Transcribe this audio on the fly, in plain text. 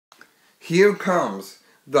Here comes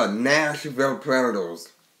the Nashville Predators.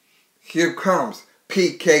 Here comes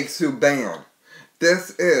PK Subban.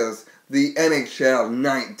 This is the NHL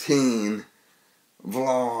 19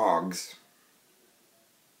 vlogs.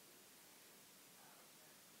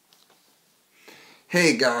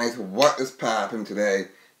 Hey guys, what is poppin' today?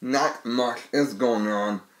 Not much is going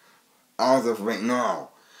on as of right now.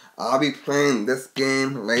 I'll be playing this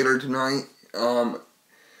game later tonight.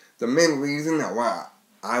 The main reason that what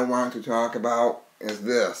I want to talk about is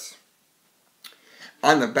this.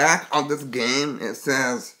 On the back of this game, it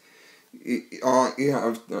says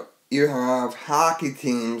you have hockey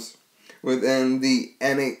teams within the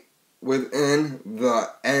NHL.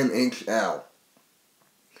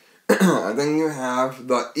 And then you have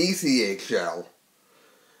the ECHL.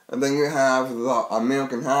 And then you have the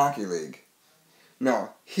American Hockey League.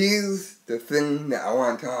 Now, here's the thing that I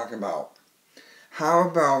want to talk about. How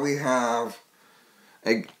about we have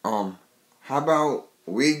how about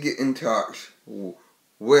we get in touch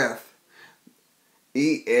with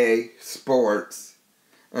EA Sports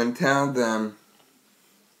and tell them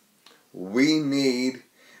we need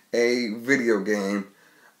a video game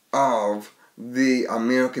of the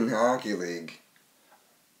American Hockey League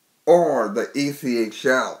or the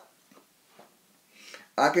ECHL.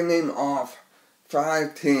 I can name off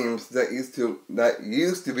 5 teams that used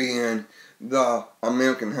to be in the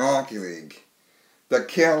American Hockey League. The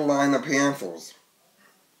Carolina Panthers,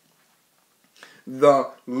 the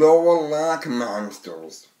Lower Lock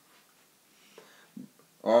Monsters,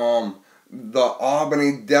 the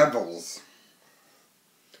Albany Devils.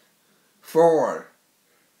 4,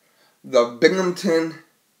 the Binghamton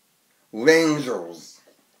Rangers.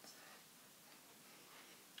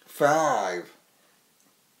 5,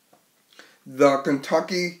 the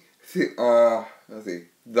Kentucky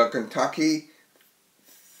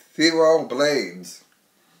Zero Blades.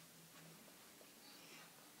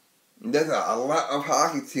 There's a lot of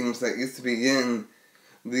hockey teams that used to be in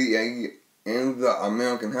the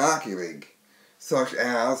American Hockey League, such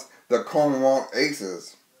as the Cornwall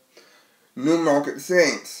Aces, Newmarket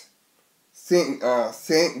Saints, St.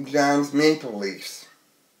 John's Maple Leafs,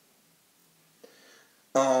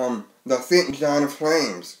 the St. John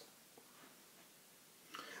Flames,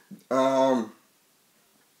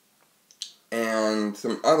 and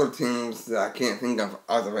some other teams that I can't think of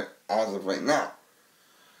as of right now.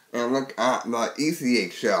 And look at the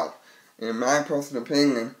ECHL. In my personal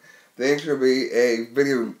opinion, there should be a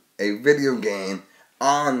video game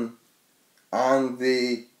on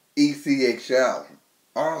the ECHL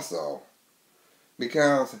also,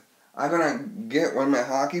 because I'm gonna get one of my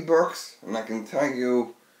hockey books and I can tell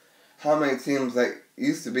you how many teams that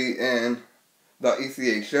used to be in the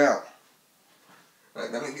ECHL. Right,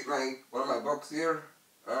 let me get one of my books here.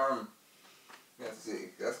 Let's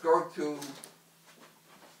see. Let's go to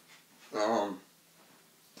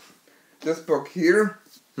this book here,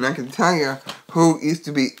 and I can tell you who used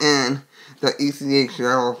to be in the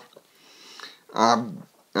ECHL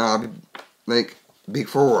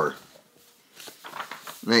before.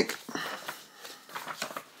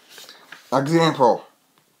 Example.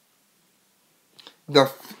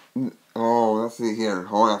 Let's see here.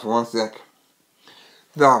 Hold on for one sec.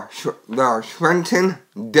 The Trenton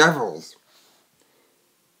Devils.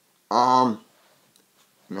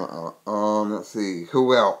 Let's see.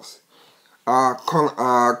 Who else?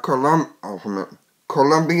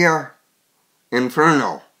 Columbia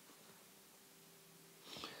Inferno.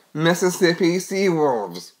 Mississippi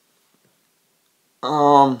Seawolves.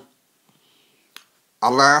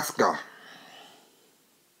 Alaska.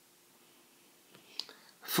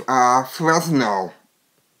 Fresno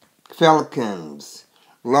Falcons.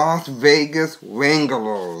 Las Vegas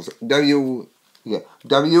Wranglers. WRANGLERS.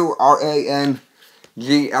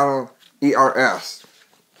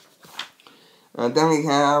 And then we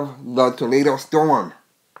have the Toledo Storm,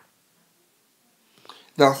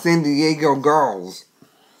 the San Diego Gulls,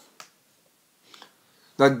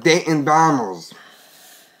 the Dayton Bombers.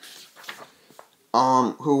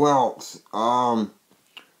 Who else? Let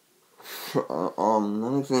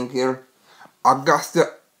me think here.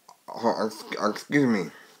 Augusta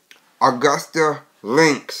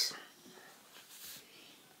Lynx.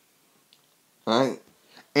 Right?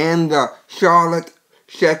 And the Charlotte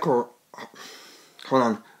Shekels.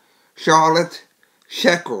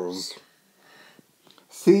 CHECKERS.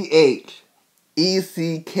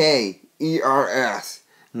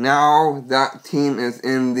 Now that team is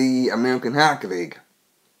in the American Hockey League.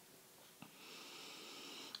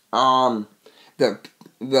 No,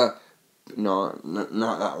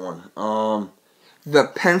 not that one. The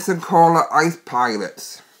Pensacola Ice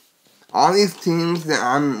Pilots. all these teams that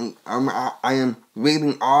I am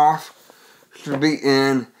reading off should be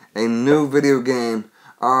in a new video game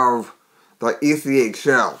of the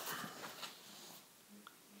ECHL.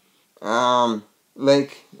 No,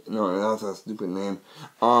 that's a stupid name.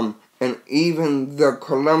 And even the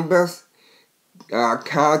Columbus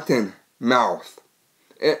cotton mouth.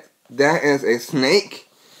 That is a snake,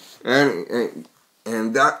 and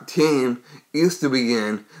that team used to be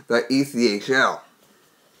in the ECHL.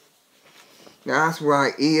 That's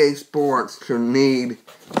why EA Sports should need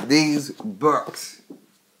these books,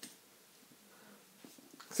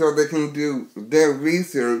 so they can do their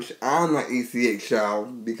research on the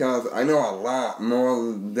ECHL, because I know a lot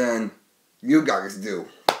more than you guys do.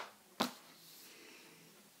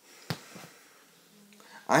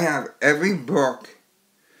 I have every book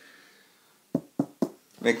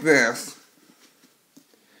like this,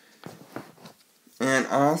 and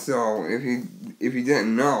also, if you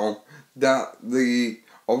didn't know, that the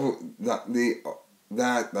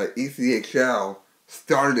ECHL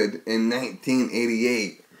started in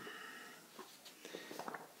 1988.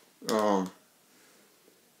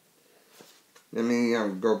 Let me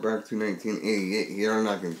go back to 1988 here, and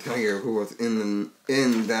I can tell you who was in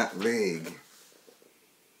that league.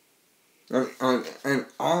 And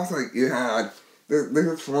also, you had this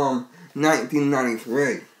is from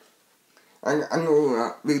 1993. I'm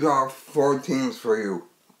gonna read off 4 teams for you.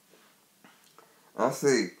 Let's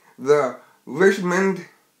see, the Richmond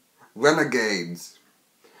Renegades.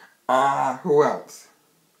 Who else?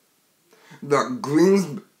 The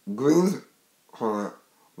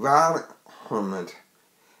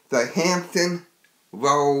the Hampton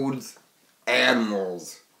Roads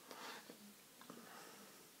Admirals.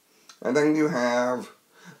 And then you have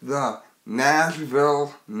the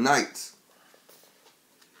Nashville Knights.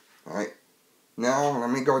 Alright, now let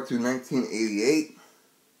me go to 1988.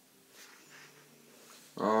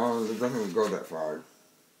 Oh, it doesn't go that far.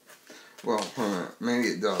 Well, hold on, maybe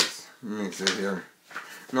it does. Let me see here.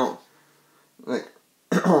 No, like,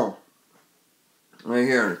 right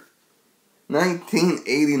here.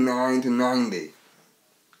 1989 to 90.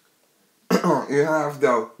 You have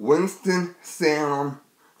the Winston-Salem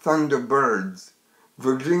Thunderbirds,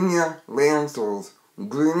 Virginia Lancers,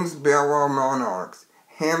 Greensboro Monarchs,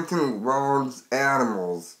 Hampton Roads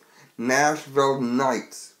Admirals, Nashville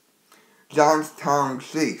Knights, Johnstown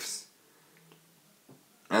Chiefs,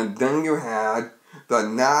 and then you had the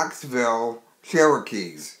Knoxville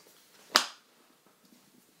Cherokees.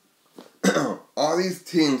 All these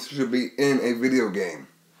teams should be in a video game.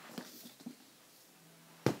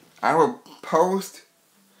 I will post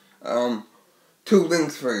 2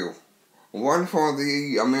 links for you. One for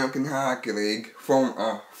the American Hockey League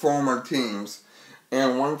former teams,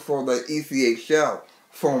 and one for the ECHL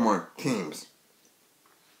former teams.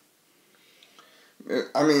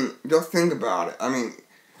 I mean, just think about it. I mean,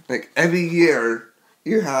 like, every year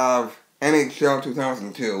you have NHL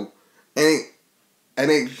 2002,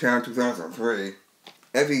 NHL 2003,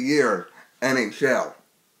 every year NHL.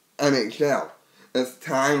 It's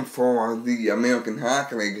time for the American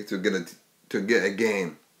Hockey League to get a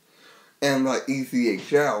game, and the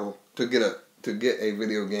ECHL to get a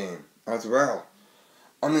video game as well.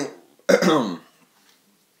 I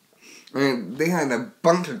mean, they had a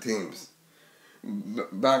bunch of teams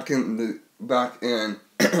back in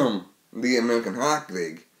the American Hockey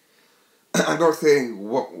League. I don't say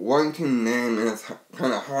one team name, and it's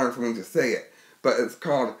kind of hard for me to say it, but it's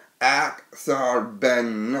called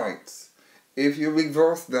Ak-Sar-Ben Knights. If you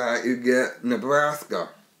reverse that, you get Nebraska.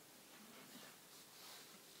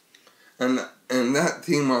 And that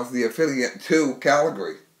team was the affiliate to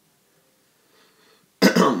Calgary.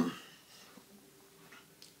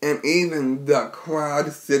 And even the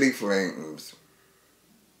Quad City Flames.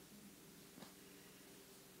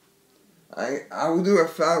 I will do a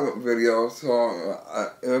follow-up video, so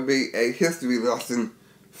it'll be a history lesson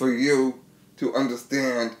for you to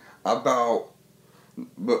understand about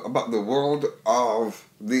the world of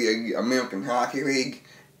the American Hockey League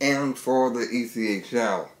and for the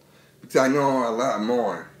ECHL. Because I know a lot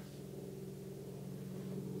more.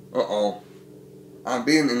 Uh-oh. I'm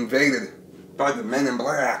being invaded by the Men in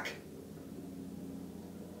Black.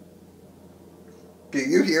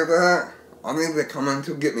 Can you hear that? I think they're coming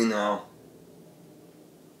to get me now.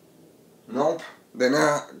 Nope, they're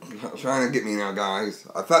not trying to get me now, guys.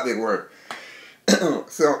 I thought they were.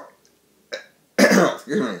 So,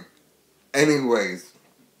 excuse me. Anyways,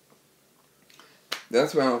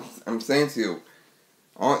 that's what I'm saying to you.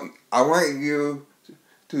 I want you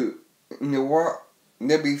to, you know what?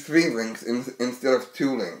 There'll be 3 links instead of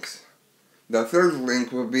 2 links. The third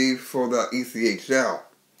link will be for the ECHL.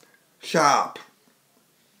 shop.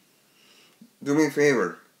 Do me a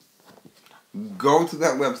favor. Go to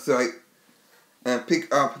that website and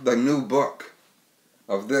pick up the new book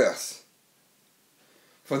of this.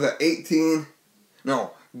 For the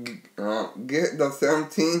get the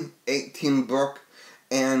 17-18 book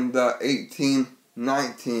and the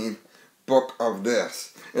 18-19 book of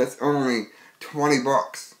this. It's only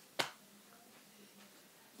 $20.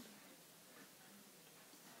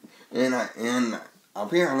 And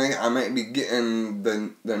apparently I might be getting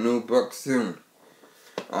the new book soon.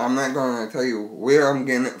 I'm not going to tell you where I'm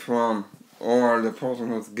getting it from or the person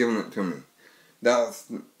who's giving it to me. That's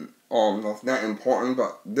not important,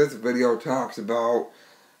 but this video talks about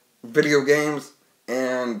video games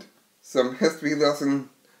and some history lesson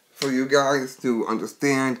for you guys to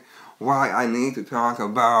understand why I need to talk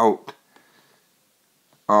about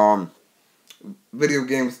video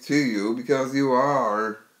games to you, because you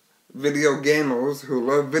are video gamers who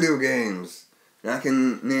love video games. And I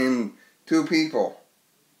can name 2 people.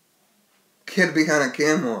 Kid behind a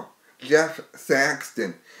camera, Jeff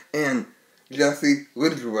Saxton, and Jesse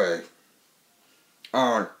Ridgway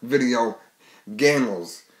are video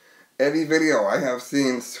gamers. Every video I have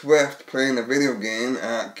seen Swift playing a video game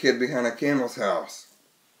at Kid Behind a Camera's house.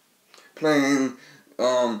 Playing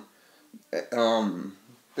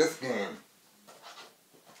this game.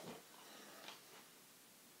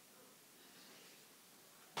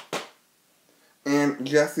 And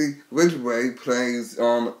Jesse Ridgway plays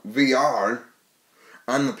VR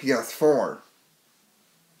on the PS4.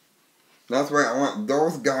 That's why I want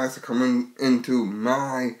those guys to come into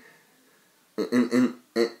my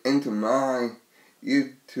into my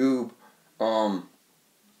YouTube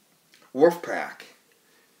wolf pack.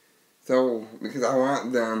 So because I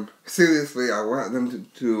want them, seriously, I want them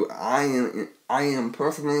to I am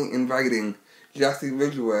personally inviting Jesse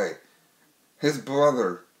Ridgway, his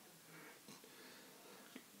brother,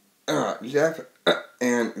 Jeff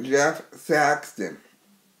Saxton,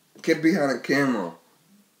 Kid Behind a Camera.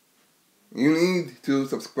 You need to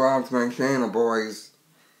subscribe to my channel, boys.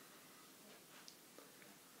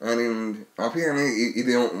 And apparently you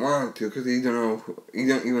don't want to, because you don't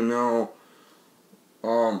even know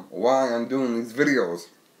why I'm doing these videos.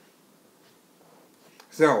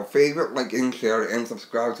 So favorite, like, and share, and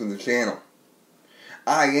subscribe to the channel.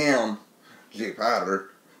 I am Jay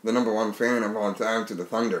Potter, the #1 fan of all time to the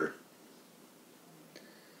Thunder.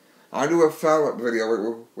 I do a follow-up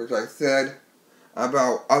video which I said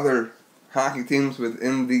about other hockey teams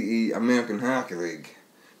within the American Hockey League.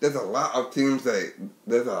 There's a lot of teams that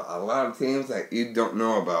you don't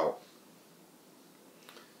know about.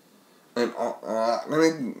 And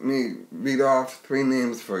let me read off 3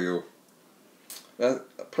 names for you.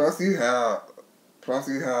 Plus you have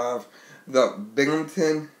the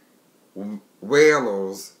Binghamton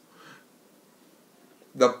Whalers,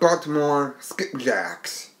 the Baltimore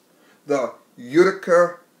Skipjacks, the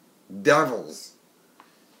Utica Devils.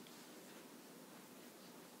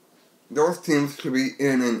 Those teams should be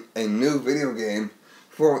in a new video game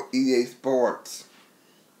for EA Sports.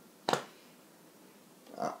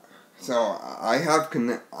 So I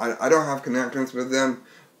don't have connections with them,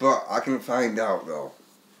 but I can find out though.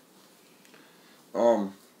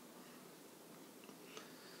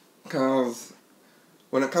 Cause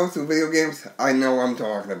when it comes to video games, I know what I'm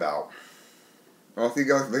talking about. I'll see you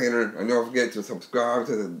guys later, and don't forget to subscribe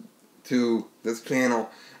to this channel,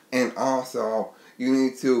 and also you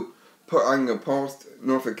need to put on your post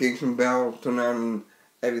notification bell, turn on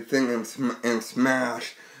everything, and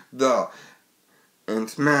smash the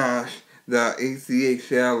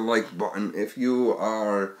ECHL like button if you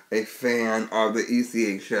are a fan of the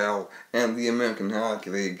ECHL and the American Hockey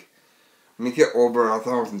League. Make it over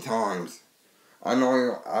 1,000 times. I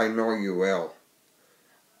know you will.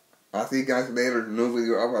 I'll see you guys later. New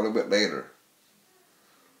video up a little bit later.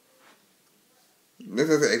 This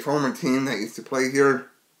is a former team that used to play here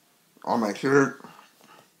on my shirt.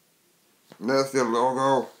 That's their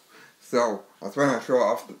logo. So I was trying to show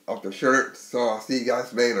off the shirt. So I'll see you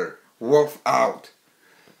guys later. Wolf out.